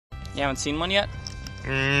You haven't seen one yet?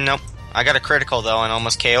 Nope. I got a critical, though, and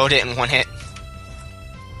almost KO'd it in one hit.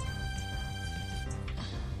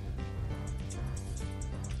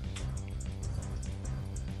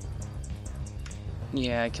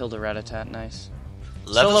 Yeah, I killed a Rattata. Nice.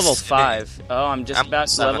 Level Still level 6. 5. Oh, I'm just about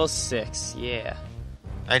 7. level 6. Yeah.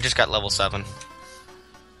 I just got level 7.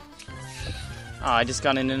 Oh, I just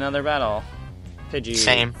got in another battle. Pidgey.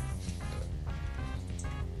 Same.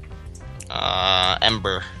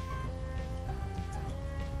 Ember.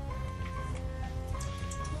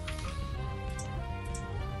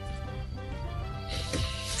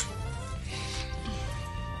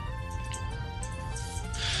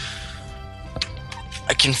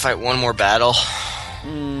 I can fight one more battle.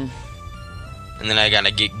 And then I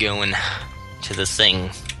gotta get going to the thing.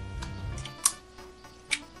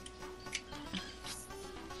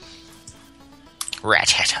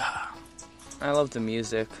 Rattata. I love the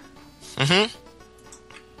music. Mm-hmm.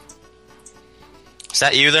 Is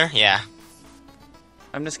that you there? Yeah.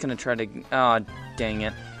 I'm just gonna try to... Oh, dang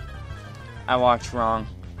it. I walked wrong.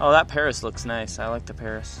 Oh, that Paris looks nice. I like the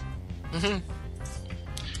Paris. Mm-hmm.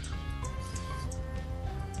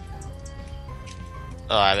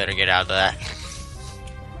 Oh, I better get out of that.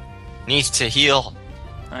 Needs to heal.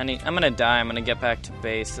 I'm gonna die. I'm gonna get back to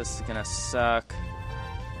base. This is gonna suck.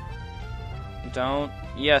 Don't...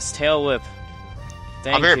 Yes, tail whip.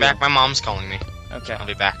 Thank I'll be right you. back. My mom's calling me. Okay. I'll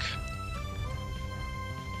be back.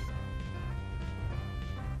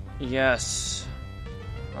 Yes.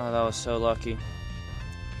 Oh, that was so lucky.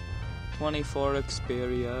 24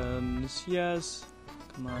 experience. Yes.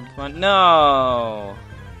 Come on, come on. No!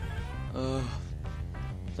 Ugh.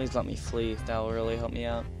 Please let me flee. That will really help me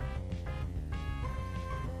out.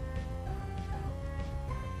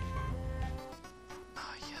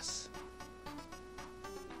 Oh, yes.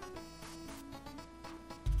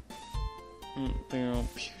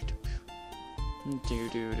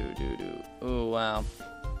 Ooh, wow.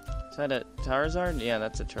 Is that a Charizard? Yeah,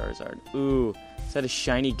 that's a Charizard. Ooh, is that a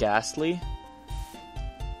shiny Ghastly?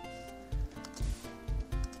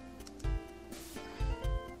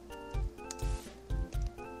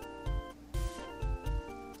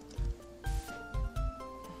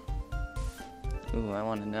 Ooh, I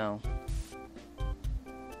want to know.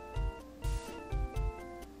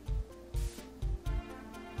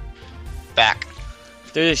 Back.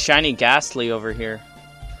 There's a shiny Ghastly over here.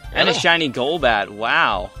 And a Really? shiny Golbat.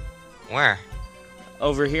 Wow. Where?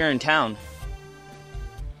 Over here in town.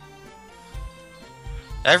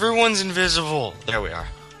 Everyone's invisible. There we are.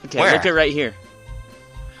 Okay, Where? look at right here.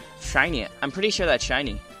 Shiny. I'm pretty sure that's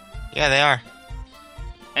shiny. Yeah, they are.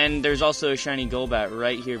 And there's also a shiny Golbat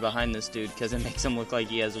right here behind this dude because it makes him look like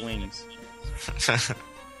he has wings.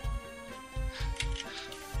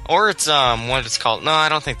 Or it's, what it's called. No, I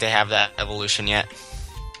don't think they have that evolution yet.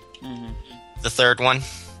 Mm-hmm. The third one.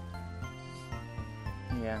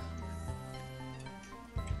 Yeah.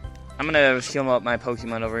 I'm gonna heal up my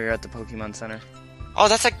Pokemon over here at the Pokemon Center. Oh,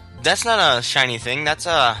 that's not a shiny thing. That's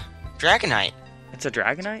a Dragonite. It's a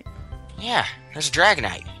Dragonite? Yeah, there's a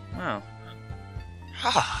Dragonite. Wow.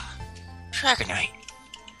 Ah, Dragonite.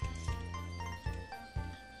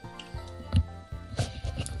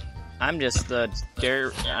 I'm just the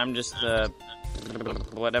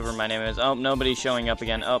whatever my name is. Oh, nobody's showing up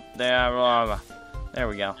again. Oh, there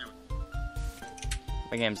we go.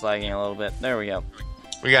 My game's lagging a little bit. There we go.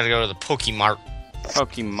 We gotta go to the Pokemart.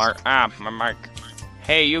 Pokemart. Ah, my mark.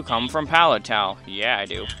 Hey, you come from Palatow. Yeah, I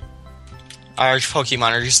do. Our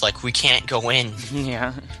Pokemon are just like, we can't go in.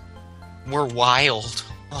 Yeah. We're wild.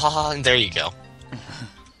 Ah, and there you go.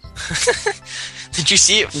 Did you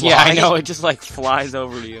see it fly? Yeah, I know. It just like flies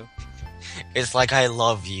over to you. It's like, I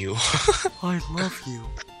love you. I love you.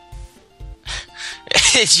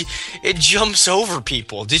 It jumps over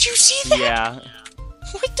people. Did you see that? Yeah.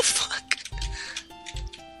 What the fuck?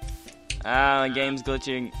 Ah, the game's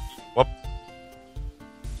glitching. Whoop.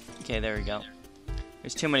 Okay, there we go.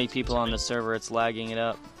 There's too many people on the server. It's lagging it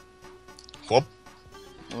up. Whoop.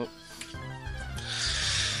 Whoop.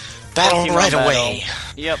 Battle Pokemon right battle. away.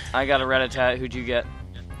 Yep, I got a Rattata. Who'd you get?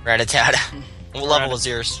 Rattata. What level was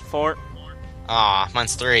yours? 4. Aw,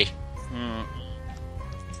 mine's 3. Hmm.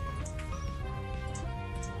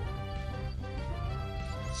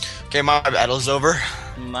 Okay, my battle's over.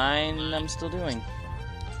 Mine, I'm still doing.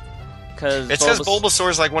 Cause It says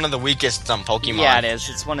Bulbasaur's like one of the weakest Pokemon. Yeah, it is.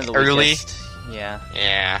 It's one of the Early? weakest. Yeah,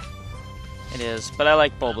 Yeah. it is. But I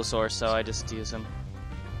like Bulbasaur, so I just use him.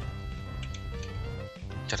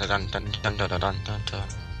 Dun-dun-dun-dun-dun-dun-dun-dun.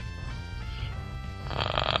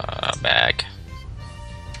 Bag.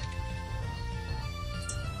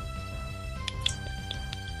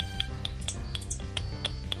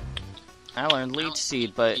 I learned Leech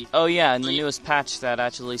Seed, but... Oh yeah, in the newest patch that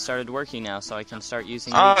actually started working now, so I can start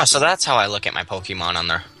using Oh, Leech so Seed. that's how I look at my Pokemon on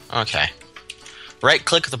there. Okay.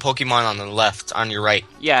 Right-click the Pokemon on the left, on your right.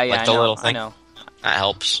 Yeah, like I the know, little thing. I know. That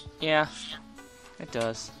helps. Yeah, it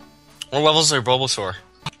does. What level's their Bulbasaur?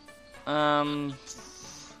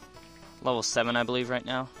 Level 7, I believe, right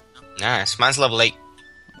now. Nice. Mine's level 8.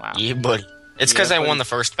 Wow. Yeah, buddy. It's Yeah, because I buddy. won the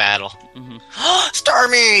first battle. Mm-hmm.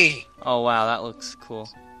 Starmie! Oh, wow, that looks cool.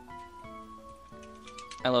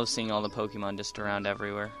 I love seeing all the Pokemon just around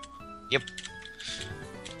everywhere. Yep.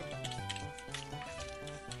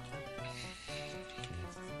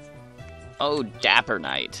 Oh, Dapper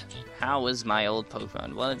Knight. How is my old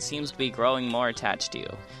Pokemon? Well, it seems to be growing more attached to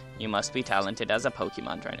you. You must be talented as a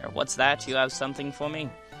Pokemon trainer. What's that? You have something for me?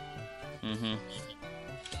 Mm-hmm.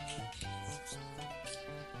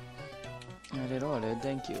 Ordered,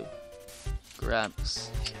 thank you.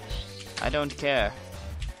 Gramps. I don't care.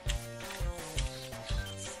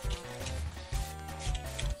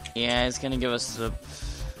 Yeah, it's gonna give us the...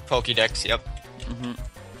 Pokédex, yep. Mm-hmm.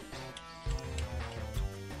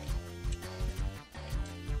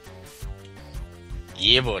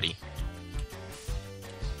 Yeah, buddy.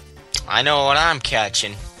 I know what I'm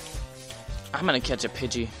catching. I'm gonna catch a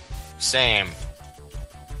Pidgey. Same.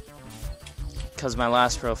 Because my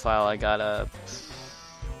last profile I got a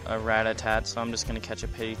Rattata, so I'm just gonna catch a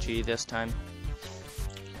Pidgey this time.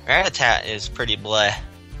 Rattata is pretty bleh.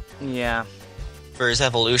 Yeah. For his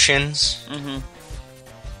evolutions. Mm-hmm.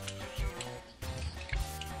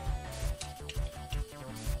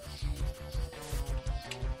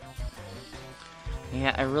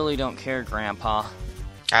 Yeah, I really don't care, Grandpa.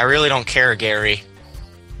 I really don't care, Gary.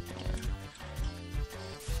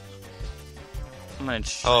 I'm gonna...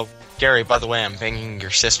 Oh, Gary, by the way, I'm banging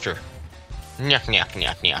your sister. Nyah, nyah,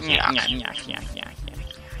 nyah, nyah, nyah.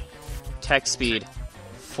 Tech speed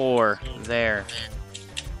 4 there.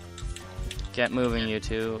 Get moving, you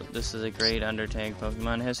two. This is a great Undertake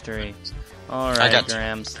Pokemon history. Alright,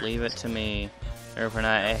 Grams, leave it to me.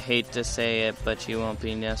 Urbanite, I hate to say it, but you won't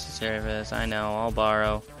be necessary for this. I know, I'll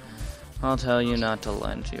borrow. I'll tell you not to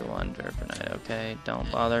lend you one, Urbanite, okay?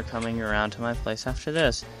 Don't bother coming around to my place after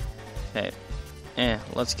this. Okay.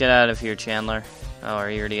 Let's get out of here, Chandler. Oh,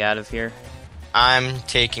 are you already out of here? I'm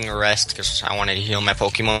taking a rest because I wanted to heal my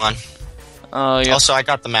Pokemon. Oh, yeah. Also, I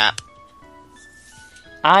got the map.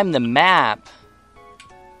 I'm the map.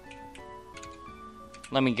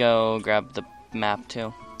 Let me go grab the map,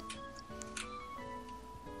 too.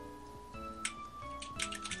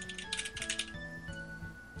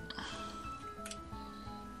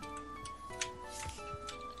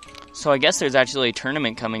 So I guess there's actually a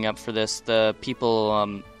tournament coming up for this. The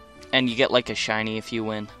people, and you get like a shiny if you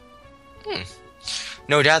win.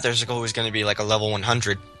 No doubt there's always going to be like a level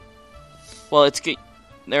 100. Well,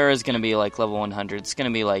 there is going to be like level 100. It's going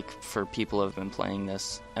to be like for people who have been playing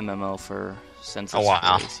this MMO since its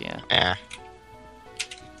release, yeah. Yeah.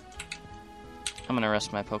 I'm going to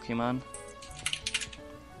rest my Pokemon.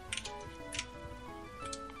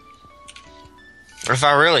 If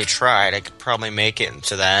I really tried, I could probably make it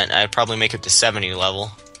to that. I'd probably make it to 70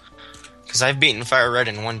 level. Because I've beaten Fire Red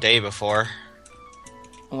in one day before.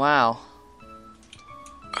 Wow.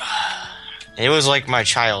 It was like my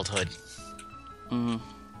childhood. Mm-hmm.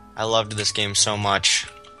 I loved this game so much.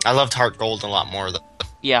 I loved Heart Gold a lot more, though.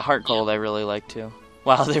 Yeah, Heart Gold I really like, too.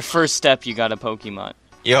 Wow, their first step, you got a Pokemon.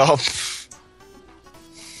 Yup.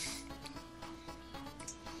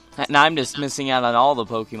 Now I'm just missing out on all the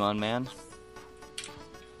Pokemon, man.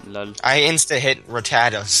 Lol. I insta-hit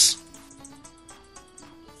Rattatas.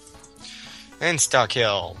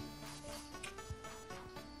 Insta-kill.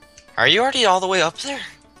 Are you already all the way up there?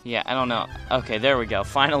 Yeah, I don't know. Okay, there we go.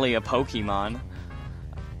 Finally a Pokemon.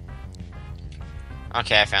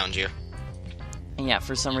 Okay, I found you. Yeah,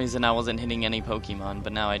 for some reason I wasn't hitting any Pokemon,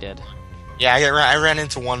 but now I did. Yeah, I ran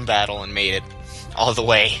into one battle and made it all the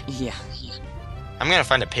way. Yeah. I'm gonna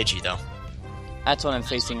find a Pidgey, though. That's what I'm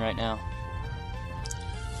facing right now.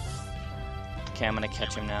 Okay, I'm gonna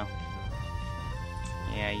catch him now.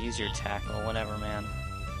 Yeah, use your tackle, whatever, man.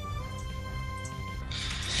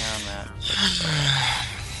 Down that.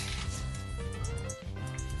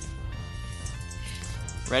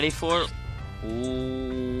 Ready for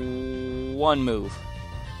one move.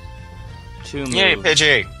 2 moves. Yay,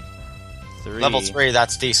 Pidgey! 3. Level 3,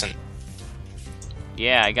 that's decent.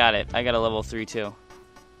 Yeah, I got it. I got a level 3 too.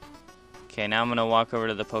 Okay, now I'm gonna walk over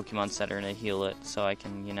to the Pokemon Center and heal it so I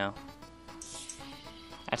can, you know.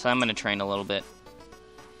 Actually, I'm gonna train a little bit.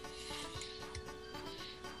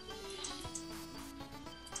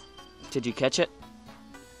 Did you catch it?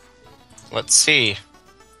 Let's see.